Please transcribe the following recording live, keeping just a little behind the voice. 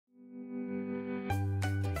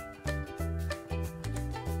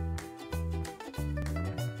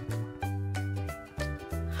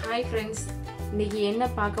Hi friends, இன்னைக்கு என்ன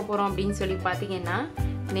பார்க்க போறோம் அப்படினு சொல்லி பாத்தீங்கன்னா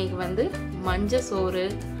இன்னைக்கு வந்து மஞ்ச சோறு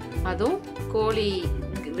அதுவும் கோழி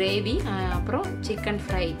கிரேவி அப்புறம் சிக்கன்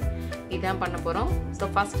ஃப்ரை இதான் பண்ண போறோம். சோ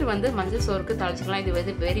ஃபர்ஸ்ட் வந்து மஞ்ச சோறுக்கு தாளிச்சுக்கலாம். இது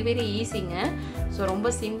வந்து வெரி ஈஸிங்க. சோ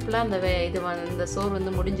ரொம்ப சிம்பிளா இந்த சோறு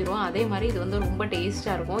வந்து முடிஞ்சிரும். அதே மாதிரி இது வந்து ரொம்ப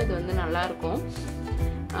டேஸ்டா இருக்கும். இது வந்து நல்லா இருக்கும்.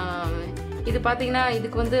 இது பாத்தீங்கன்னா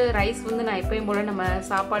இதுக்கு வந்து ரைஸ் வந்து நான் எப்பவும் போல நம்ம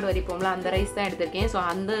சாப்பாடு வரிப்போம்ல அந்த ரைஸ் தான் எடுத்திருக்கேன். ஸோ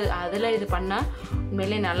அதில் இது பண்ணால்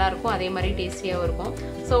உண்மையிலே நல்லாயிருக்கும், அதே மாதிரி டேஸ்டியாகவும் இருக்கும்.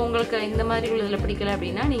 ஸோ உங்களுக்கு இந்த மாதிரி உள்ளதில் பிடிக்கல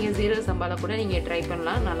அப்படின்னா நீங்கள் ஜீரக சம்பால கூட நீங்கள் ட்ரை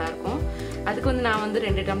பண்ணலாம், நல்லாயிருக்கும். அதுக்கு வந்து நான் வந்து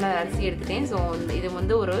 2 டம்ளர் அரிசி எடுத்துட்டேன். ஸோ இது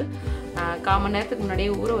வந்து ஒரு 1/4 மணி நேரத்துக்கு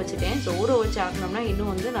முன்னாடியே ஊற வச்சுட்டேன். ஸோ ஊற வச்சு ஆக்கணும்னா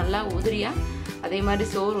இன்னும் வந்து நல்லா உதிரியாக அதே மாதிரி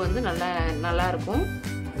சோறு வந்து நல்லாயிருக்கும்.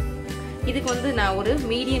 இதுக்கு வந்து நான் ஒரு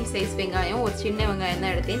மீடியம் சைஸ் வெங்காயம், ஒரு சின்ன வெங்காயம்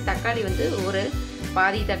தான் எடுத்தேன். தக்காளி வந்து ஒரு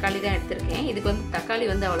பாதி தக்காளி தான் எடுத்திருக்கேன். இதுக்கு வந்து தக்காளி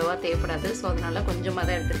வந்து அவ்வளோவா தேவைப்படாது. ஸோ அதனால கொஞ்சமாக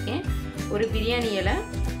தான் எடுத்திருக்கேன். ஒரு பிரியாணி இலை,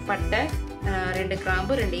 பட்டை, 2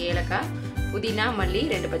 கிராம்பு, 2 ஏலக்காய், புதினா, மல்லி,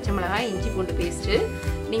 2 பச்சை மிளகாய், இஞ்சி பூண்டு பேஸ்ட்டு.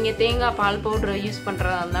 நீங்கள் தேங்காய் பால் பவுட்ரு யூஸ்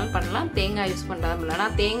பண்ணுறதா இருந்தாலும் பண்ணலாம், தேங்காய் யூஸ் பண்ணுறதா இல்லைனா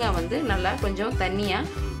தேங்காய் வந்து நல்லா கொஞ்சம் தண்ணியாக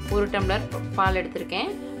 1 டம்ளர் பால்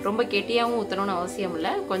எடுத்திருக்கேன். ரொம்ப கெட்டியாகவும் ஊற்றணும்னு அவசியம்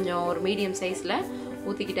இல்லை, கொஞ்சம் ஒரு மீடியம் சைஸில்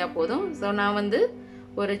ஊற்றிக்கிட்டா போதும். ஸோ நான் வந்து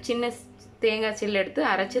ஒரு சின்ன தேங்காய் சில்லு எடுத்து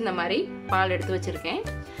அரைச்சி இந்த மாதிரி பால் எடுத்து வச்சுருக்கேன்.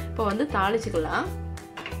 இப்போ வந்து தாளிச்சுக்கலாம்.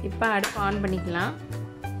 இப்போ அடுப்பு ஆன் பண்ணிக்கலாம்.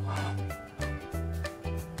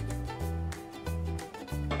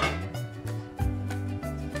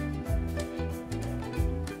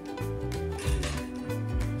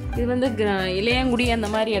 இது வந்து இளையங்குடி அந்த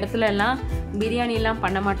மாதிரி இடத்துல எல்லாம் பிரியாணிலாம்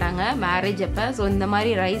பண்ண மாட்டாங்க மேரேஜ் அப்போ. ஸோ இந்த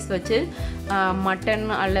மாதிரி ரைஸ் வச்சு மட்டன்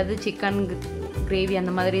அல்லது சிக்கன் கிரேவி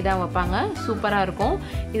அந்த மாதிரி தான் வைப்பாங்க. சூப்பராக இருக்கும்.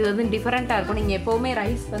 இது வந்து டிஃப்ரெண்ட்டாக இருக்கும். நீங்கள் எப்போவுமே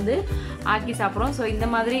ரைஸ் வந்து ஆக்கி சாப்பிட்றோம். ஸோ இந்த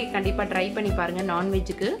மாதிரி கண்டிப்பாக ட்ரை பண்ணி பாருங்கள்.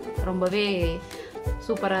 நான்வெஜ்ஜுக்கு ரொம்பவே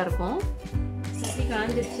சூப்பராக இருக்கும். சட்டி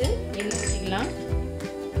காஞ்சிருச்சு, எண்ணெய் ஊற்றிக்கலாம்.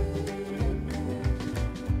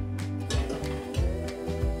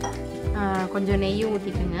 கொஞ்சம் நெய்யும்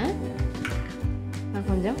ஊற்றிக்கோங்க,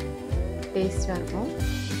 கொஞ்சம் டேஸ்டாக இருக்கும்.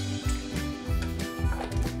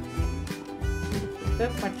 இப்போ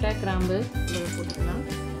பட்டை கிராம்பு போட்டுக்கலாம்.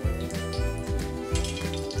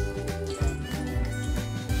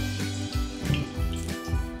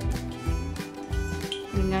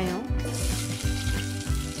 வெங்காயம்,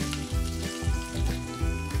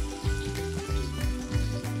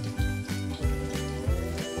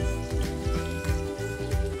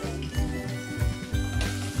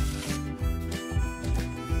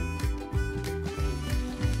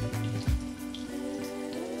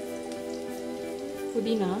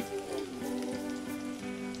 புதினா,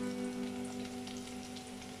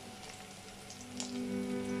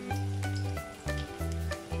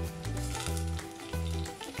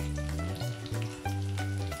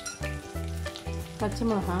 பச்சை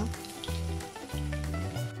மிளகாய்,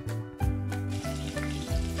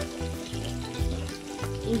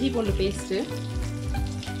 இஞ்சி பூண்டு பேஸ்ட்டு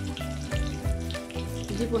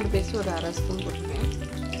ஒரு 1/2 ஸ்பூன் போட்டுருக்கேன்.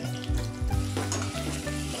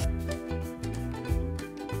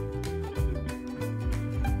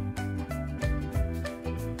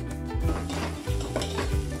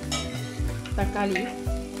 தக்காளி,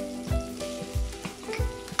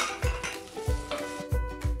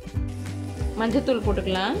 மஞ்சத்தூள்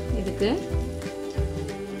போட்டுக்கலாம். இதுக்கு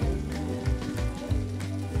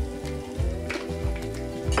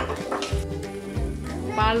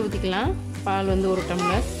பால் ஊற்றிக்கலாம். பால் வந்து 1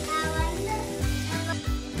 டம்ளர்.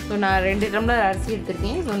 ஸோ நான் 2 டம்ளர் அரிசி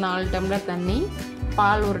எடுத்திருக்கேன். ஸோ 4 டம்ளர் தண்ணி,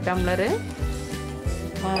 பால் 1 டம்ளரு,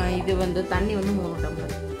 இது வந்து தண்ணி வந்து 3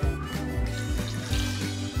 டம்ளர்.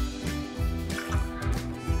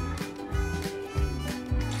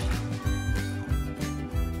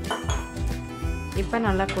 இப்போ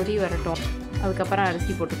நல்லா கொதி வரட்டும். அதுக்கப்புறம்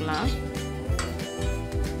அரிசி போட்டுக்கலாம்.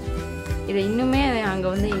 இதை இன்னுமே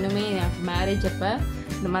மேரேஜ் அப்போ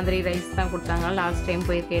இந்த மாதிரி ரைஸ் தான் கொடுத்தாங்க. லாஸ்ட் டைம்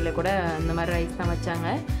போயிருக்கையில் கூட இந்த மாதிரி ரைஸ் தான் வச்சாங்க.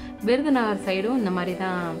 விருதுநகர் சைடும் இந்த மாதிரி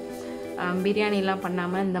தான் பிரியாணிலாம்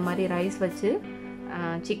பண்ணாமல் இந்த மாதிரி ரைஸ் வச்சு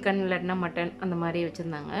சிக்கன் இல்லைன்னா மட்டன் அந்த மாதிரி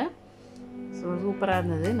வச்சுருந்தாங்க. ஸோ சூப்பராக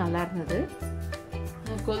இருந்தது, நல்லா இருந்தது.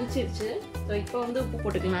 கொதிச்சிருச்சு. ஸோ இப்போ வந்து உப்பு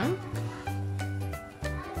போட்டுக்கலாம்.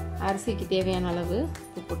 அரிசிக்கு தேவையான அளவு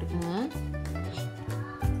உப்பு போட்டுக்கோங்க.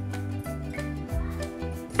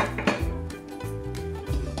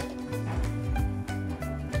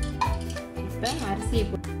 இப்போ அரிசியை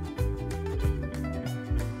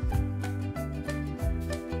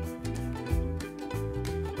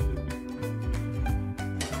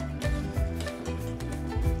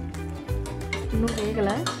இன்னும்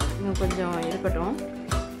வேகலை, இன்னும் கொஞ்சம் இருக்கட்டும்.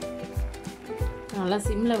 நல்லா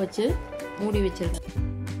சிம்மில் வச்சு மூடி வச்சிருக்கேன்.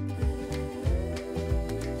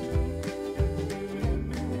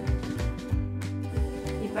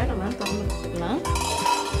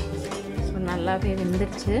 நல்லாவே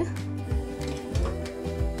வெந்துருச்சு.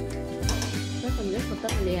 கொஞ்சம்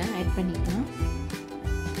கொத்தமல்லியை ஆட் பண்ணிக்கலாம்.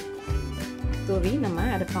 தூவி நம்ம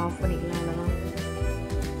அடுப்பை ஆஃப் பண்ணிக்கலாம். அவ்வளோதான்.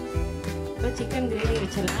 இப்போ சிக்கன் கிரேவி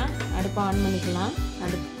வச்சிடலாம். அடுப்பை ஆன் பண்ணிக்கலாம்.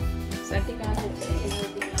 அடுப்பு சட்டி காய்ச்சி வச்சு எண்ணெய்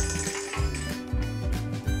ஊற்றிக்கலாம்.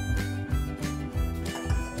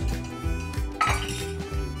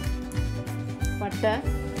 பட்டை,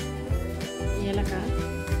 ஏலக்காய்,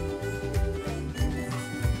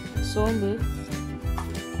 சோம்பு,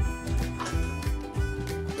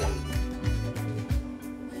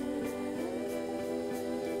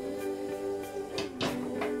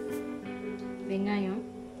 வெங்காயம்,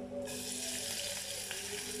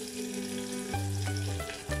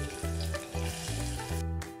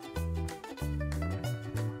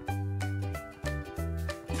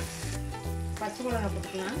 பச்சை மிளகா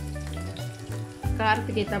போட்டுக்கலாம்.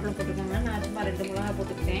 காரத்துக்கு ஏற்றாப்புல போட்டுக்கோங்க. நான் சும்மா 2 மிளகா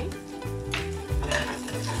போட்டுக்கிட்டேன்.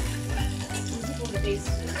 இஞ்சி பூண்டு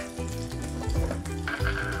பேஸ்ட்,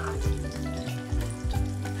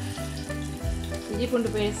 இஞ்சி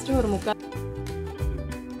பூண்டு பேஸ்ட்டு ஒரு 3/4.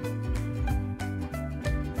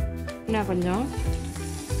 இன்னும் கொஞ்சம்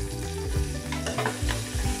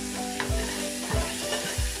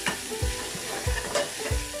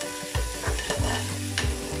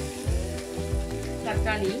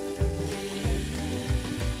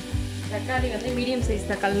தக்காளி வந்து மீடியம் சைஸ்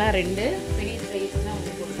தக்காளிலாம் 2, பெரிய சைஸ்லாம்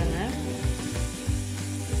வந்து போட்டுக்கோங்க.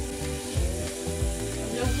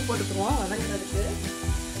 கொஞ்சம் உப்பு போட்டுக்குவோம் வதங்குறதுக்கு.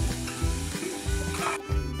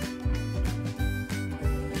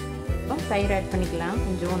 தயிர் ஆட் பண்ணிக்கலாம்.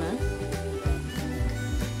 கொஞ்சோன்னு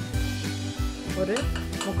ஒரு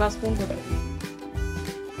 3/4 ஸ்பூன் போட்டுருக்கோம்.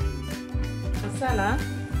 மசாலா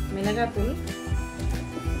மிளகாத்தூள்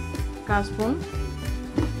 1/4 ஸ்பூன்,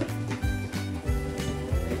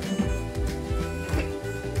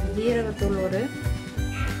 ஜீரகத்தூள் ஒரு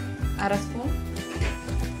 1/2 ஸ்பூன்,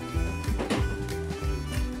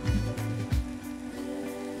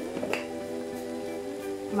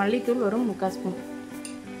 மல்லித்தூள் ஒரு 3/4 ஸ்பூன்.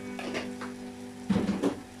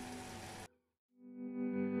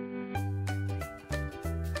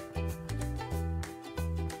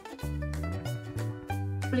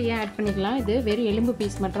 புளியை ஆட் பண்ணிக்கலாம். இது வெறும் எலும்பு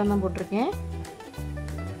பீஸ் மட்டும் தான் போட்டிருக்கேன்.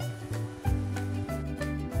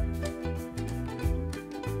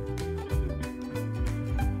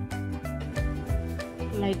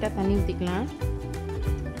 லைட்டாக தண்ணி ஊற்றிக்கலாம்.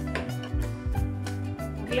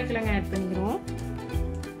 உருளைக்கிழங்கு ஆட் பண்ணிக்கிறோம்.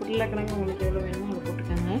 உருளைக்கிழங்கு உங்களுக்கு எவ்வளோ வேணுமோ அவ்வளோ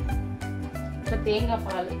போட்டுக்கோங்க. இப்போ தேங்காய்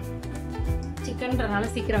பால், சிக்கன்றனால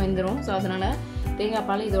சீக்கிரம் வெந்துடும். ஸோ அதனால் தேங்காய்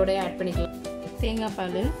பால் இதோடய ஆட் பண்ணிக்கலாம். தேங்காய்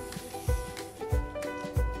பால்,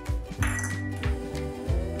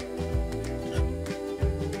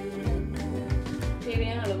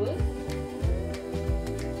 தேவையான அளவு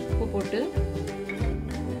உப்பு போட்டு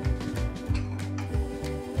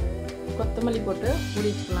கொத்தமல்லி போட்டு மூடி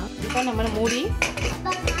வச்சுக்கலாம். இப்போ நம்ம மூடி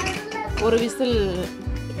ஒரு விசில்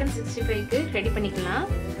சிக்கன் 65க்கு ரெடி பண்ணிக்கலாம்.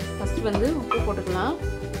 ஃபஸ்ட்டு வந்து உப்பு போட்டுக்கலாம்.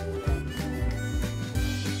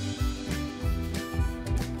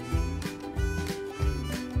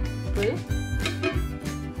 உப்பு,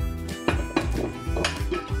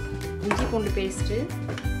 இஞ்சி பூண்டு பேஸ்ட்டு,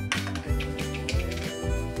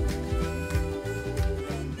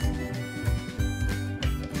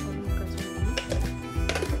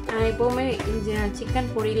 எப்போவுமே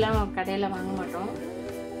சிக்கன் பொடியெலாம் கடையில் வாங்க மாட்டோம்.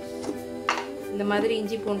 இந்த மாதிரி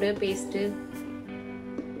இஞ்சி பூண்டு பேஸ்ட்டு,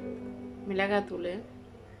 மிளகாத்தூள்,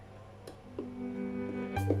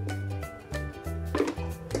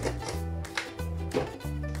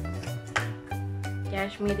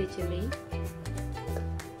 காஷ்மீரி சில்லி,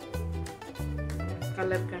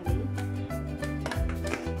 கலர் கண்டி,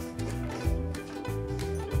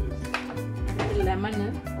 லெமனு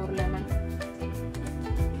ஒரு லெமன்,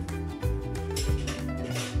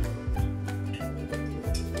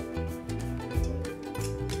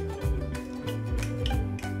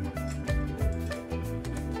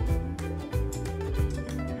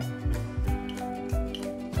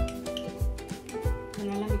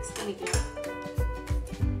 நல்லா மிக்ஸ் பண்ணிக்கலாம்.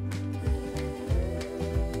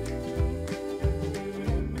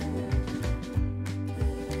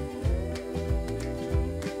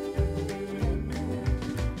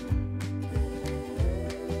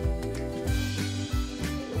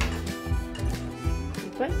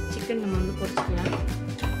 இப்போ சிக்கன் நம்ம வந்து பொரிச்சுக்கலாம்.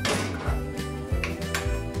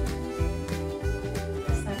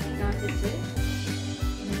 சட்டி காய்ச்சிச்சு.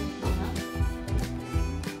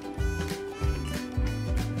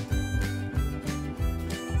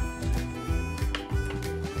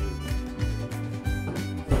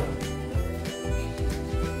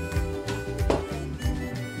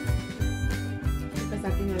 இப்போ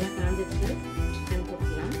சட்டி நல்லா காஞ்சிச்சு. சிக்கன்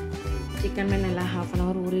போட்டுக்கலாம். சிக்கன் நல்லா 1/2 அன்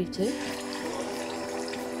ஹவர் ஊறிடுச்சு.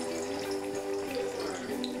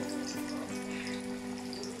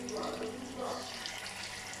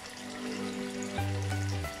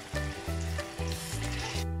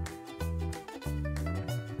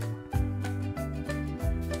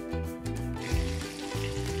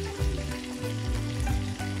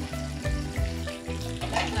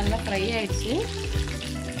 நல்லா ஃப்ரை ஆயிடுச்சு.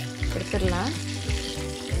 எடுத்துடலாம்.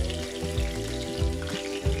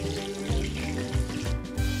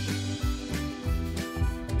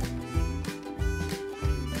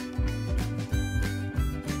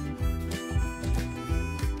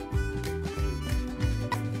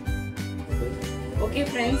 ஓகே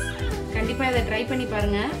ஃப்ரெண்ட்ஸ், கண்டிப்பாக இதை ட்ரை பண்ணி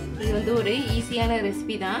பாருங்கள். இது வந்து ஒரு ஈஸியான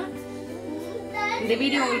ரெசிபி தான். இந்த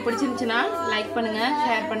வீடியோ உங்களுக்கு பிடிச்சிருந்துச்சுன்னா லைக் பண்ணுங்கள்,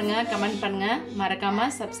 ஷேர் பண்ணுங்கள், கமெண்ட் பண்ணுங்கள்,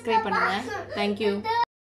 மறக்காமல் சப்ஸ்கிரைப் பண்ணுங்கள். தேங்க்யூ.